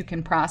like you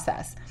can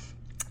process.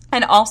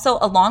 And also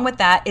along with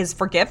that is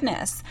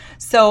forgiveness.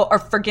 Or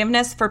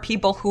forgiveness for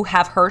people who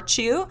have hurt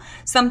you,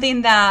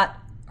 something that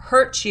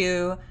hurt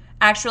you,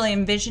 actually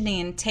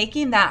envisioning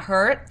taking that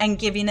hurt and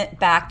giving it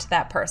back to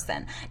that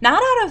person.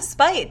 Not out of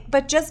spite,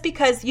 but just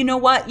because, you know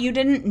what, you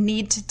didn't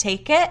need to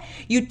take it.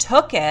 You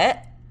took it.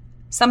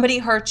 Somebody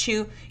hurt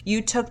you,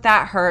 you took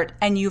that hurt,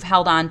 and you've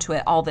held on to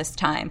it all this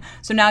time.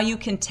 So now you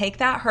can take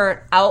that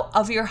hurt out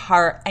of your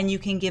heart and you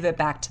can give it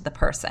back to the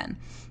person.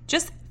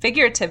 Just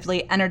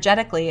figuratively,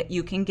 energetically,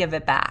 you can give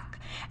it back.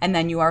 And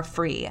then you are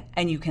free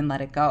and you can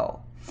let it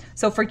go.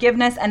 So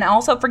forgiveness, and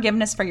also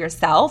forgiveness for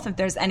yourself, if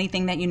there's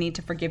anything that you need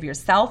to forgive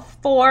yourself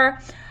for.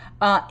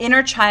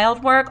 Inner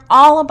child work,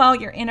 all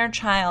about your inner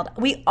child.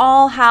 We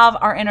all have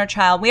our inner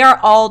child. We are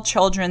all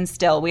children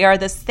still. We are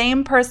the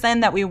same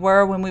person that we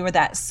were when we were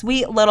that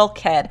sweet little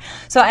kid.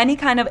 So any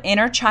kind of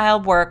inner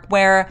child work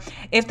where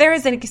if there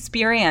is an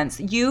experience,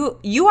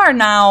 you are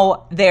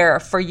now there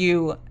for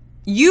you.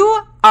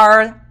 You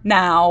are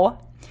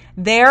now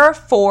there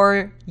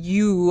for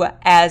you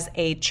as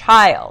a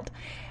child.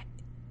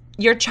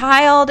 Your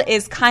child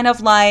is kind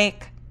of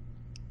like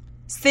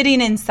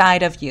sitting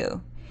inside of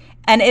you.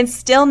 And it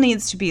still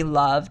needs to be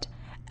loved.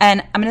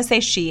 And I'm going to say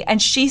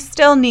she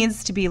still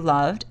needs to be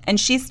loved, and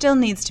she still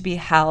needs to be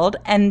held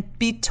and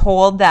be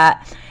told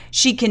that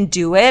she can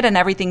do it and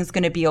everything's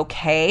going to be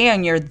okay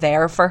and you're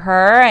there for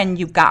her and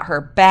you've got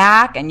her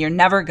back and you're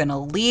never going to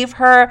leave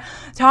her.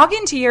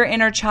 Talking to your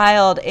inner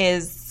child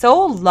is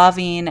so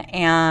loving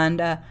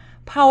and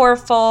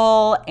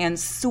powerful and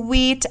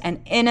sweet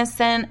and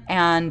innocent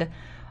and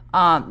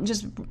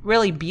just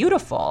really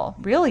beautiful,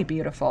 really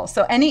beautiful.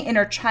 So any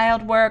inner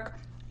child work,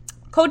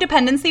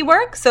 codependency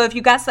work. So if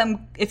you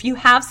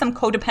have some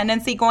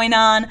codependency going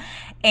on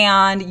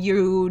and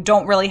you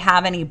don't really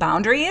have any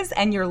boundaries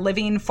and you're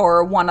living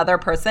for one other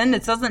person,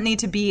 it doesn't need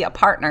to be a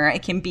partner.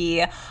 It can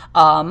be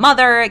a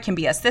mother, it can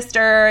be a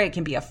sister, it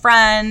can be a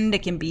friend,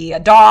 it can be a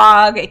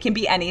dog, it can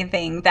be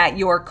anything that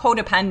you're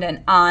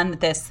codependent on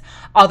this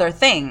other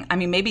thing. I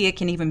mean, maybe it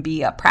can even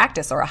be a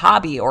practice or a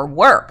hobby or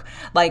work.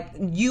 Like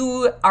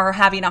you are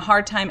having a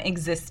hard time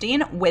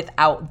existing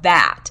without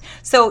that.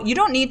 So you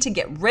don't need to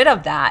get rid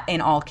of that in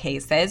all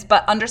cases,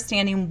 but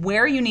understanding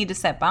where you need to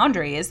set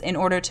boundaries in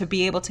order to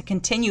be able to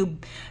continue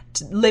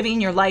living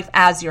your life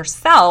as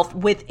yourself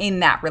within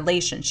that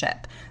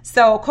relationship.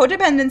 So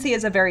codependency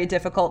is a very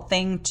difficult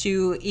thing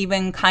to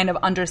even kind of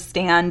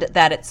understand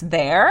that it's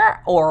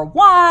there or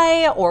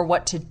why or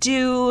what to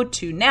do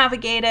to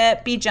navigate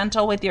it. Be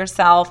gentle with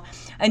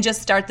yourself and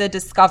just start the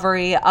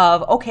discovery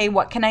of, okay,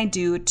 what can I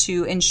do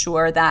to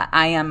ensure that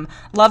I am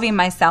loving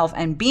myself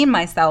and being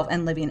myself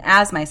and living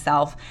as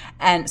myself,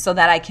 and so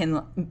that I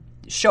can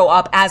show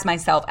up as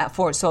myself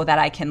so that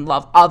I can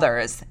love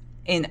others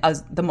in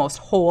the most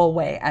whole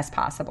way as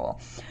possible.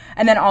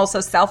 And then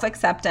also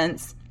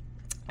self-acceptance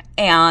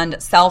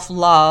and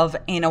self-love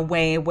in a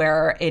way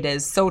where it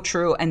is so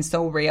true and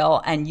so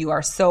real and you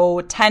are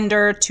so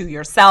tender to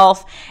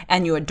yourself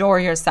and you adore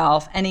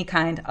yourself, any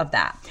kind of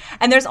that.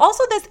 And there's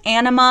also this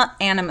anima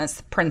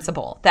animus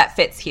principle that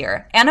fits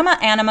here. Anima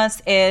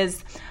animus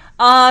is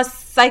a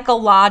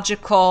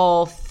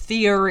psychological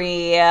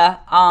theory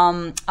of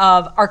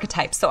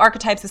archetypes. So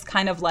archetypes is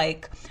kind of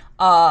like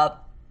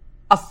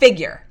a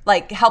figure,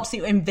 like helps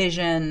you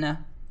envision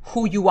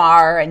who you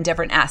are and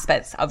different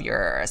aspects of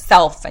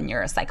yourself and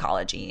your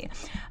psychology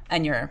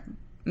and your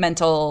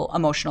mental,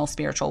 emotional,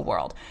 spiritual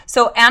world.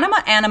 So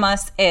anima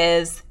animus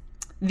is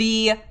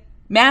the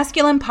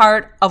masculine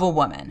part of a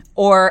woman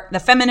or the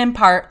feminine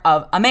part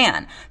of a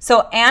man.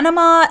 So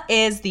anima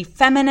is the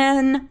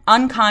feminine,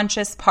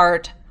 unconscious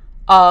part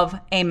of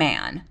a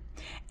man.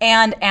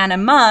 And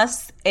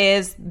animus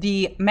is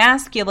the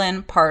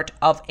masculine part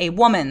of a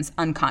woman's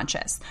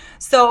unconscious.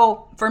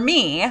 So for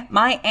me,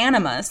 my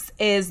animus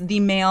is the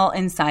male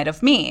inside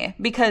of me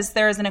because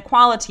there is an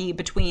equality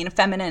between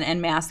feminine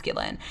and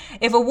masculine.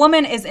 If a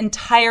woman is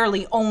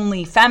entirely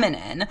only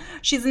feminine,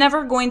 she's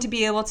never going to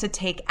be able to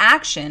take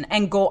action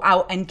and go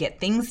out and get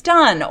things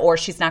done, or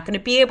she's not going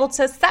to be able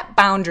to set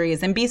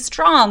boundaries and be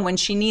strong when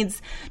she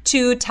needs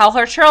to tell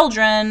her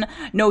children,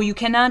 no, you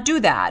cannot do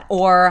that,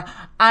 or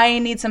I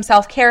need some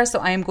self-care, so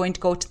I am going to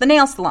go to the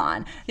nail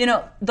salon.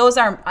 Those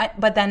are,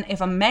 but then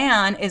if a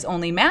man is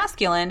only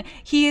masculine,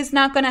 he is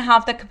not going to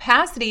have the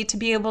capacity to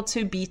be able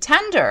to be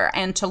tender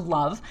and to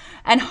love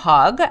and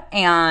hug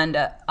and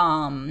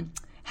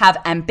have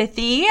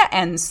empathy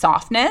and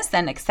softness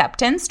and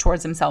acceptance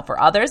towards himself or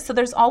others. So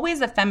there's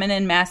always a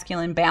feminine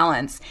masculine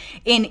balance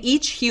in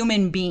each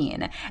human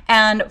being.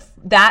 And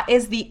that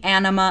is the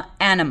anima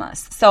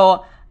animus.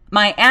 So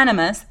my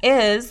animus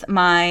is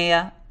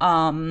my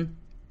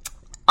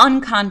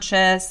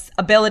unconscious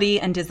ability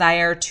and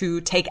desire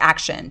to take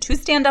action, to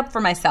stand up for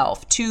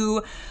myself,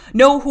 to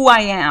know who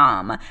I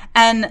am,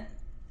 and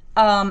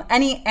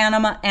any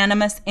anima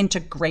animus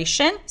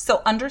integration.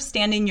 So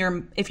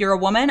understanding if you're a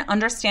woman,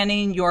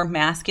 understanding your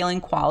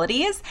masculine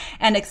qualities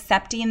and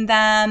accepting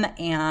them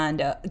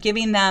and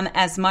giving them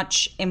as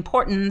much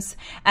importance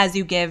as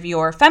you give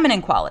your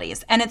feminine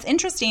qualities. And it's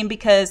interesting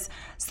because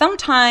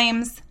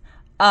sometimes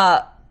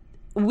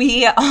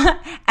we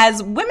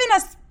as women,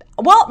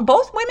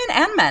 both women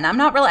and men.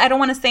 I don't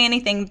want to say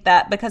anything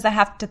that because I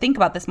have to think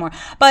about this more.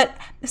 But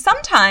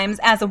sometimes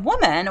as a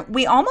woman,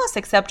 we almost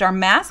accept our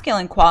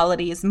masculine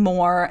qualities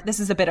more. This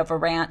is a bit of a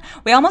rant.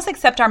 We almost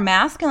accept our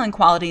masculine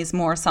qualities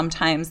more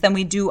sometimes than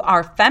we do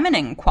our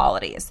feminine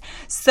qualities.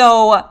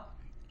 So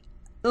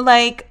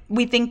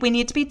we think we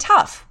need to be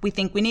tough. We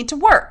think we need to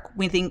work.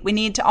 We think we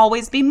need to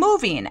always be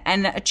moving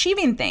and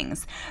achieving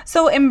things.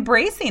 So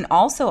embracing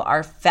also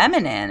our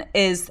feminine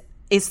is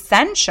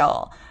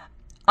essential.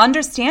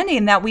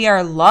 Understanding that we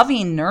are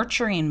loving,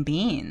 nurturing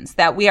beings,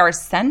 that we are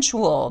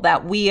sensual,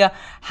 that we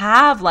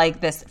have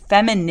this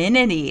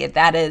femininity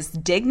that is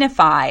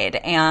dignified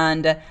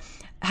and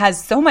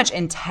has so much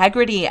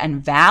integrity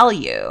and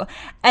value.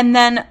 And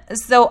then,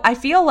 so I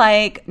feel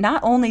like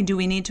not only do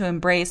we need to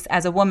embrace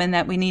as a woman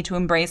that we need to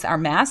embrace our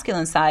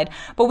masculine side,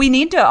 but we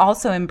need to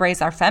also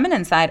embrace our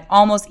feminine side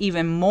almost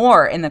even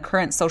more in the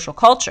current social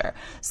culture.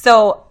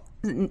 So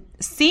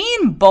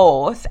seeing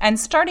both and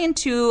starting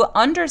to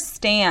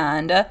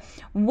understand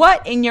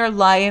what in your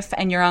life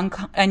and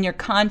your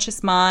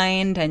conscious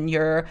mind and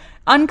your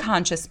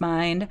unconscious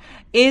mind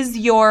is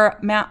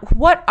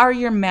what are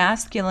your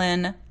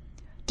masculine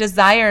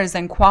desires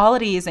and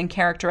qualities and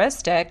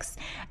characteristics,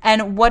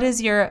 and what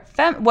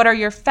are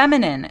your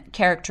feminine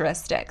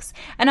characteristics,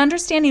 and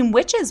understanding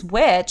which is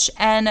which.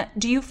 And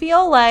do you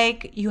feel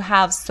like you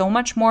have so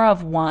much more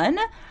of one?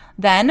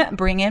 Then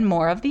bring in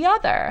more of the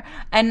other,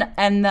 and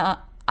the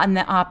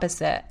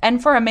opposite.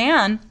 And for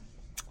men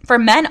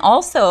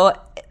also,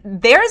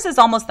 theirs is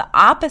almost the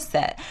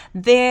opposite.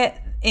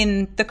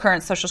 In the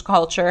current social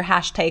culture,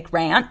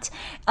 #rant,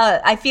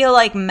 I feel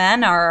like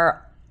men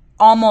are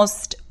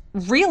almost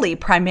really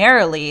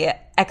primarily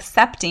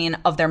accepting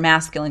of their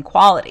masculine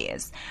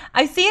qualities.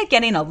 I see it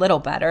getting a little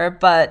better,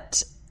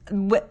 but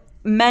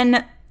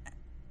men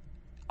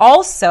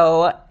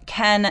also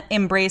can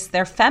embrace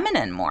their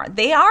feminine more.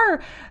 They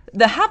have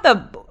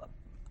the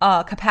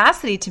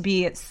capacity to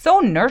be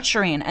so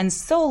nurturing and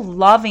so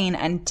loving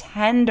and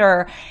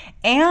tender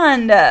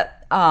and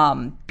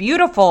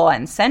beautiful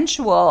and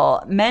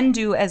sensual. Men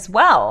do as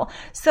well.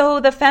 So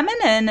the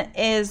feminine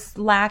is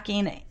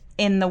lacking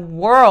in the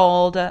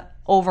world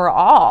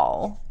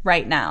overall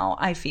right now,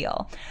 I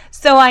feel.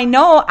 So I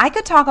know I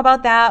could talk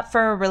about that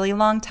for a really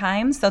long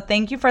time. So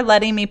thank you for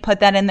letting me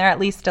put that in there at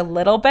least a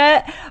little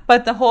bit.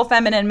 But the whole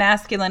feminine,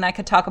 masculine, I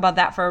could talk about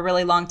that for a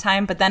really long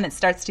time. But then it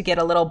starts to get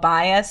a little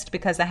biased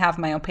because I have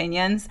my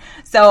opinions.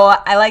 So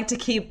I like to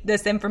keep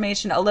this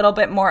information a little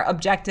bit more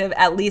objective,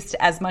 at least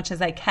as much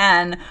as I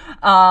can.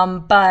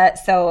 But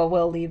so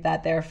we'll leave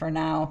that there for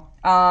now.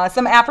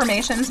 Some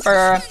affirmations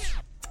for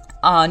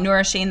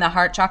nourishing the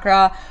heart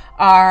chakra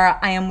are: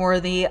 I am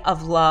worthy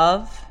of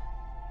love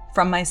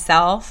from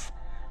myself.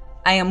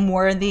 I am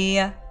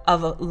worthy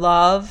of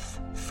love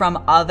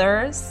from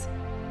others.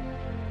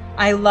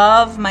 I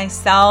love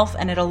myself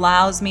and it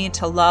allows me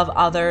to love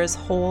others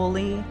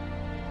wholly.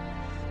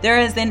 There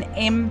is an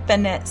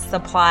infinite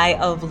supply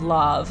of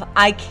love.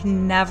 I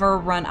can never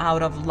run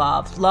out of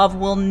love. Love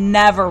will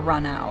never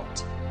run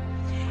out.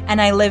 And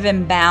I live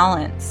in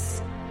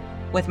balance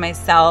with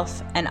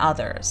myself and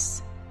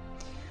others.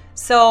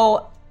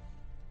 So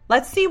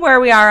Let's see where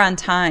we are on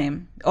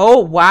time. Oh,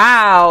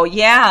 wow.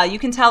 Yeah, you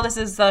can tell this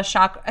is the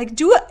chakra.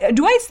 Do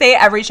I say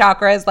every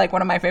chakra is like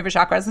one of my favorite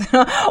chakras?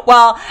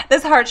 Well,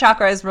 this heart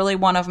chakra is really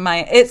one of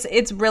my,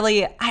 it's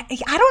really, I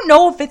don't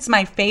know if it's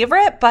my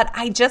favorite, but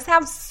I just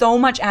have so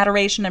much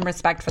adoration and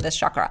respect for this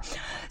chakra.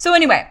 So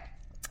anyway,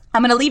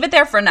 I'm going to leave it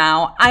there for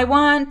now. I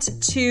want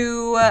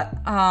to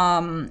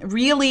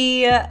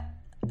really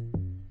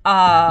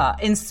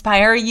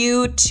inspire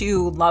you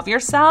to love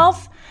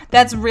yourself.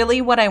 That's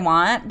really what I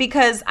want,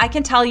 because I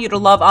can tell you to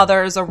love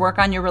others or work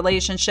on your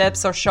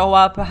relationships or show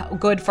up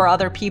good for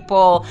other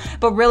people.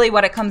 But really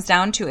what it comes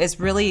down to is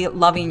really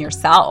loving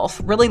yourself,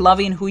 really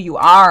loving who you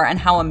are and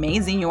how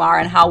amazing you are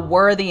and how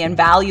worthy and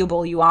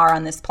valuable you are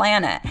on this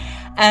planet.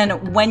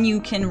 And when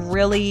you can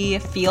really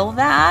feel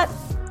that,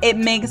 it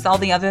makes all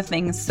the other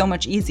things so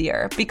much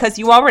easier, because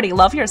you already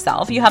love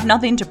yourself. You have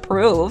nothing to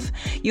prove.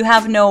 You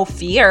have no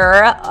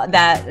fear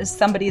that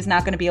somebody's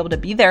not going to be able to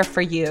be there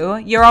for you.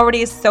 You're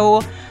already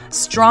so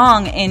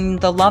strong in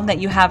the love that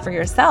you have for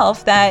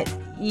yourself that,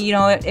 you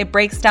know, it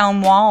breaks down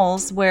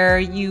walls where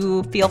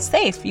you feel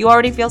safe. You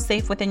already feel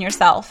safe within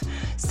yourself.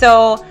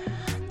 So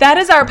that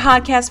is our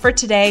podcast for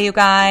today, you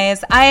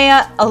guys.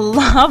 I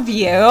love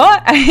you.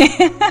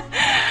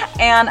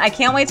 And I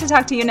can't wait to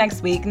talk to you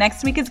next week.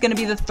 Next week is going to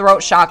be the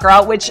throat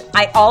chakra, which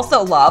I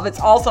also love. It's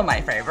also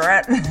my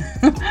favorite.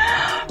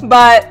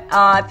 But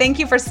thank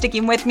you for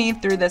sticking with me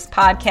through this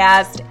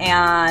podcast.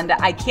 And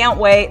I can't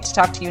wait to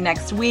talk to you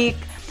next week.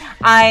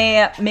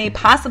 I may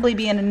possibly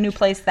be in a new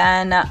place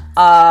then. No,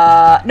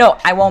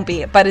 I won't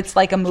be, but it's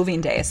like a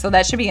moving day. So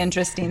that should be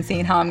interesting,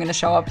 seeing how I'm going to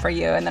show up for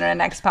you in the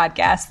next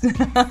podcast.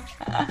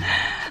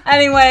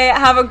 Anyway,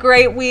 have a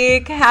great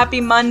week. Happy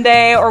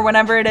Monday, or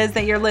whenever it is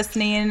that you're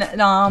listening.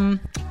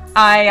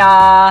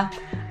 I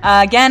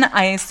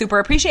super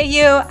appreciate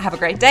you. Have a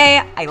great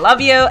day. I love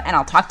you, and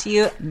I'll talk to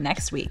you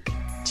next week.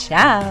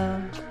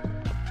 Ciao.